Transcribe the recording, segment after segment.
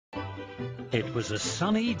It was a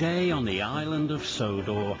sunny day on the island of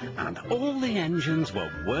Sodor, and all the engines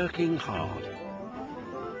were working hard.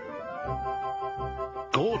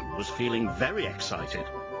 Gordon was feeling very excited.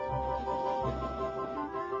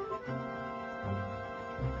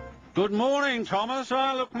 Good morning, Thomas.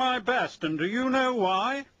 I look my best, and do you know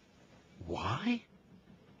why? Why?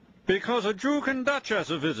 Because a Duke and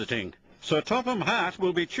Duchess are visiting. Sir Topham Hatt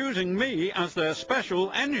will be choosing me as their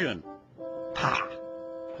special engine. Pah!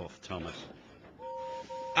 Puffed Thomas.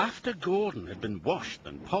 After Gordon had been washed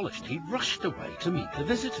and polished, he rushed away to meet the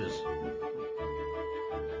visitors.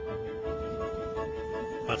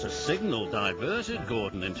 But a signal diverted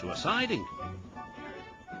Gordon into a siding.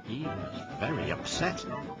 He was very upset.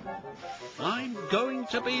 "I'm going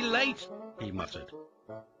to be late," he muttered.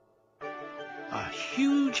 A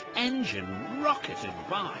huge engine rocketed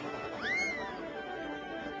by.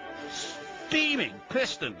 Steaming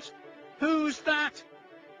pistons! Who's that?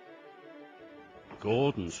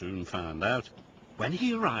 Gordon soon found out. When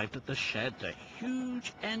he arrived at the shed, the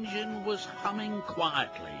huge engine was humming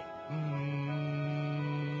quietly.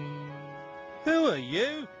 Who are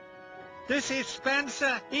you? This is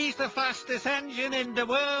Spencer. He's the fastest engine in the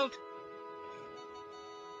world.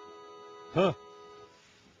 Huh.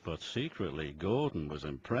 But secretly, Gordon was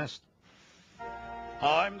impressed.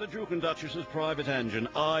 I'm the Duke and Duchess's private engine.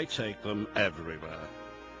 I take them everywhere.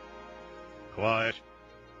 Quiet.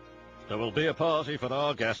 There will be a party for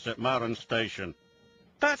our guests at Marron Station.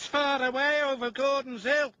 That's far away over Gordon's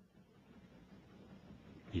Hill.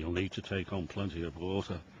 "You'll need to take on plenty of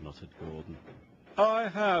water," muttered Gordon. I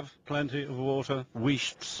have plenty of water,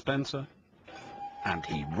 Wheezed Spencer, and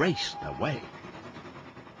he raced away.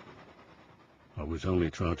 "I was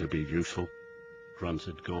only trying to be useful,"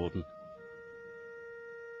 grunted Gordon.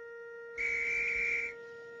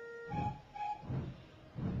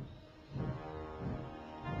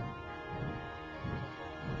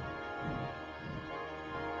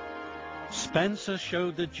 Spencer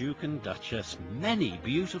showed the Duke and Duchess many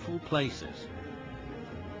beautiful places.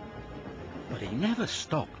 But he never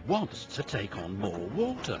stopped once to take on more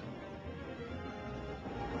water.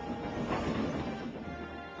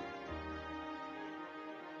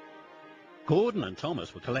 Gordon and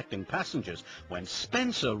Thomas were collecting passengers when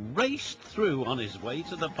Spencer raced through on his way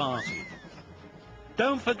to the party.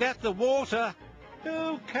 Don't forget the water.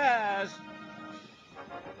 Who cares?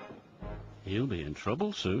 "He'll be in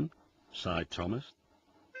trouble soon," sighed Thomas.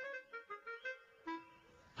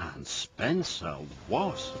 And Spencer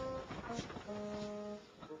was.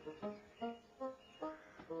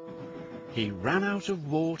 He ran out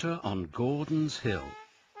of water on Gordon's Hill.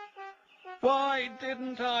 Why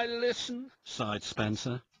didn't I listen? Sighed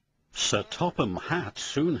Spencer. Sir Topham Hatt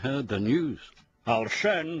soon heard the news. I'll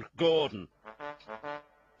send Gordon.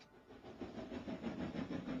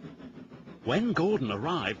 When Gordon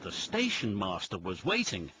arrived, the station master was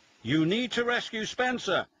waiting. You need to rescue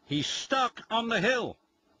Spencer. He's stuck on the hill.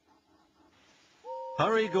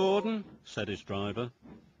 "Hurry, Gordon," said his driver.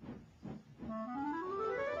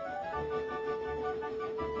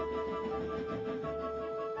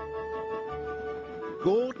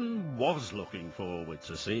 Gordon was looking forward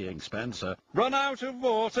to seeing Spencer. Run out of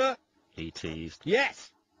water? He teased.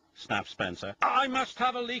 Yes, Snapped Spencer. I must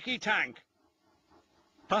have a leaky tank.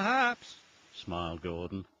 Perhaps, Smiled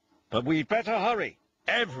Gordon. But we'd better hurry.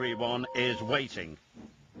 Everyone is waiting.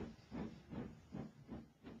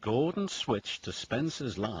 Gordon switched to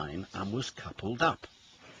Spencer's line and was coupled up.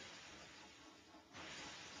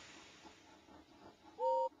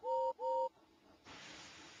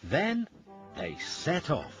 Then they set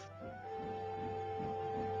off.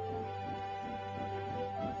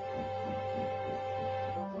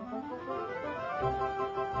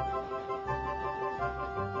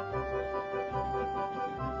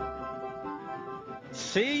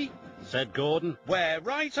 See, said Gordon, we're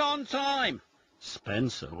right on time.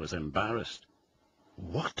 Spencer was embarrassed.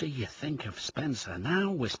 "What do you think of Spencer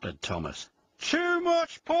now?" whispered Thomas. too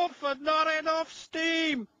much puff and not enough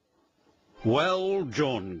steam. "Well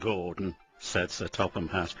done, Gordon," said Sir Topham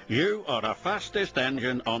Hatt. You are the fastest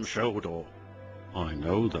engine on Sodor. "I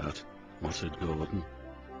know that," muttered Gordon.